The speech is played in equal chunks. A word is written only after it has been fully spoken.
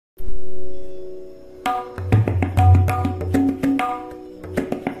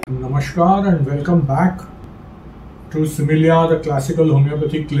Namaskar and welcome back to Similia, the Classical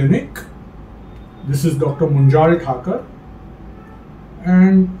Homeopathy Clinic. This is Dr. Munjal Thakar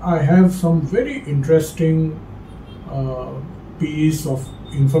and I have some very interesting piece of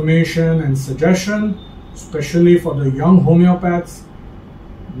information and suggestion, especially for the young homeopaths.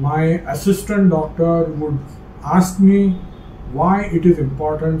 My assistant doctor would ask me why it is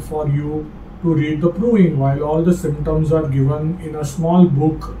important for you to read the proving while all the symptoms are given in a small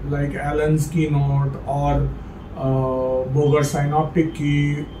book like Allen's Keynote or Boger's Synoptic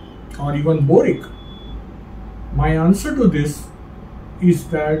Key or even Boric. My answer to this is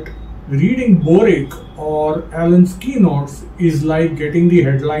that reading Boric or Allen's Keynotes is like getting the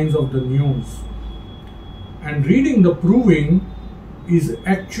headlines of the news, and reading the proving is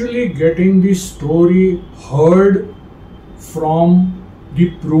actually getting the story heard from the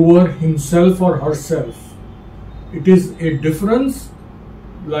prover himself or herself. It is a difference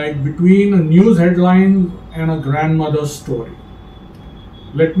like between a news headline and a grandmother's story.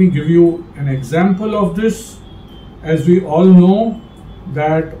 Let me give you an example of this. As we all know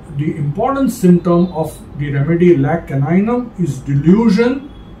that the important symptom of the remedy lac caninum is delusion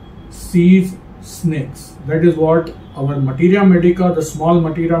sees snakes. That is what our materia medica, the small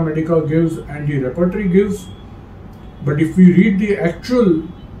materia medica gives and the repertory gives. But if we read the actual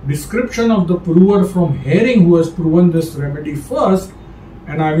description of the prover from Herring, who has proven this remedy first,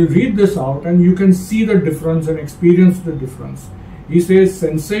 and I will read this out and you can see the difference and experience the difference. He says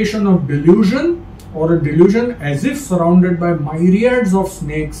sensation of delusion or a delusion as if surrounded by myriads of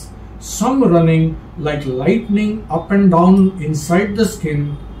snakes, some running like lightning up and down inside the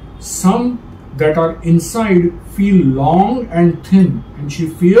skin, some that are inside feel long and thin, and she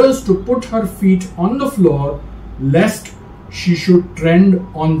fears to put her feet on the floor lest she should tread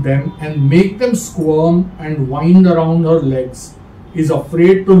on them and make them squirm and wind around her legs, is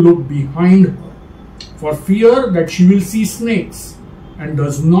afraid to look behind her for fear that she will see snakes, and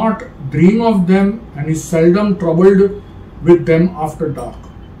does not dream of them and is seldom troubled with them after dark.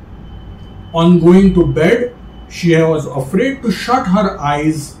 On going to bed, she was afraid to shut her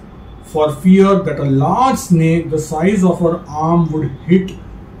eyes for fear that a large snake the size of her arm would hit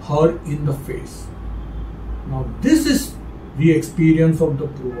her in the face. Now this is the experience of the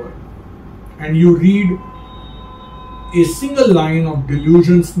prover, and you read a single line of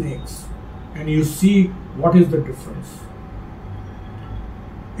delusion snakes and you see what is the difference.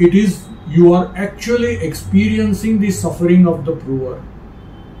 It is you are actually experiencing the suffering of the prover.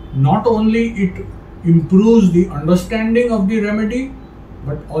 Not only it improves the understanding of the remedy,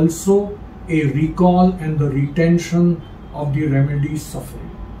 but also a recall and the retention of the remedy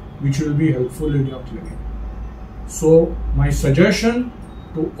suffering, which will be helpful in your clinic. So my suggestion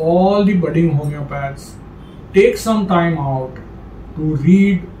to all the budding homeopaths, take some time out to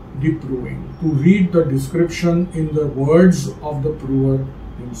read the proving, to read the description in the words of the prover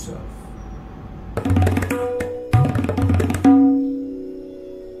himself.